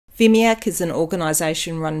VMIAC is an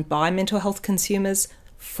organisation run by mental health consumers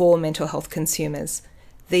for mental health consumers.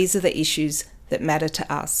 These are the issues that matter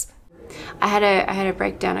to us. I had a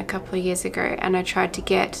breakdown a couple of years ago, and I tried to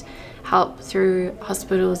get help through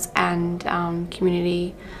hospitals and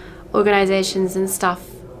community organisations and stuff,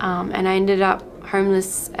 and I ended up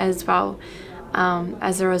homeless as well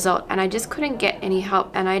as a result, and I just couldn't get any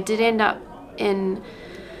help. And I did end up in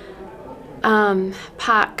a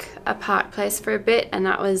park place for a bit, and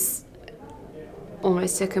that was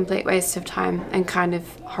almost a complete waste of time and kind of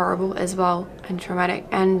horrible as well and traumatic,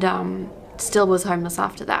 and still was homeless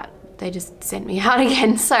after that. They just sent me out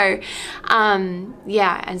again. So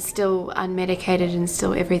yeah, and still unmedicated and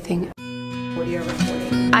still everything. Audio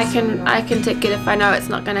recording. I can take it if I know it's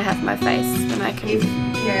not going to have my face, then I can.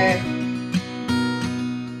 Yeah.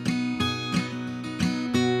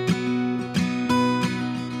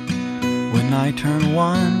 When I turn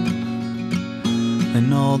 1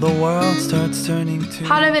 and all the world starts turning to...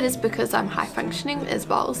 Part of it is because I'm high functioning as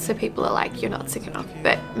well, so people are like, you're not sick enough,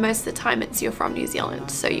 but most of the time it's you're from New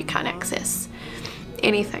Zealand, so you can't access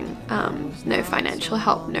anything. No financial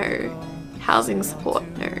help, no housing support,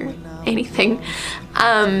 no anything.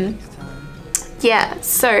 So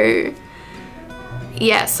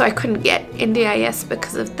I couldn't get NDIS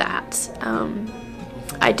because of that.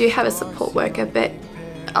 I do have a support worker, but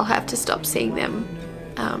I'll have to stop seeing them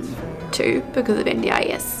too because of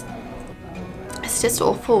NDIS. It's just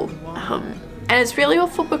awful, and it's really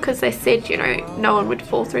awful because they said, you know, no one would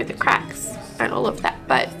fall through the cracks and all of that,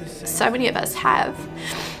 but so many of us have,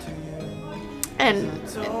 and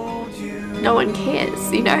no one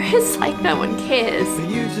cares, you know. It's like no one cares.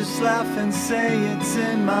 You just laugh and say it's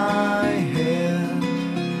in my head,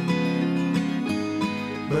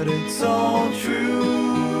 but it's all true.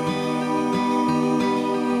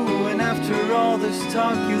 After all this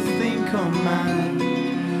talk, you think I'm mad.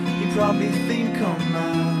 You probably think I'm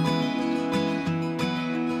mad.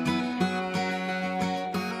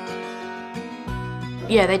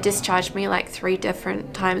 Yeah, they discharged me like 3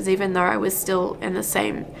 different times, even though I was still in the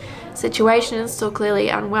same situation and still clearly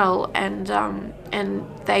unwell. And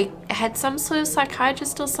they had some sort of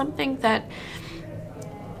psychiatrist or something that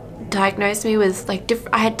diagnosed me with like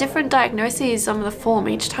I had different diagnoses on the form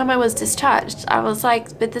each time I was discharged. I was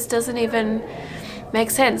like, but this doesn't even make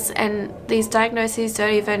sense, and these diagnoses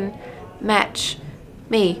don't even match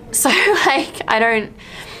me. So like I don't.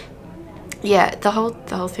 Yeah, the whole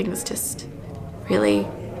thing was just really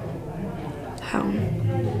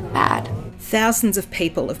bad. Thousands of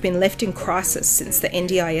people have been left in crisis since the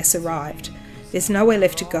NDIS arrived. There's nowhere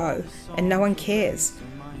left to go, and no one cares.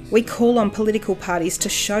 We call on political parties to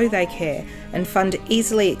show they care and fund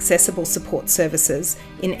easily accessible support services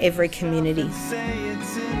in every community. Say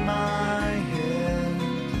it's in my head,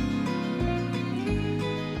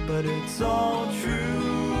 but it's all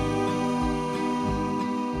true.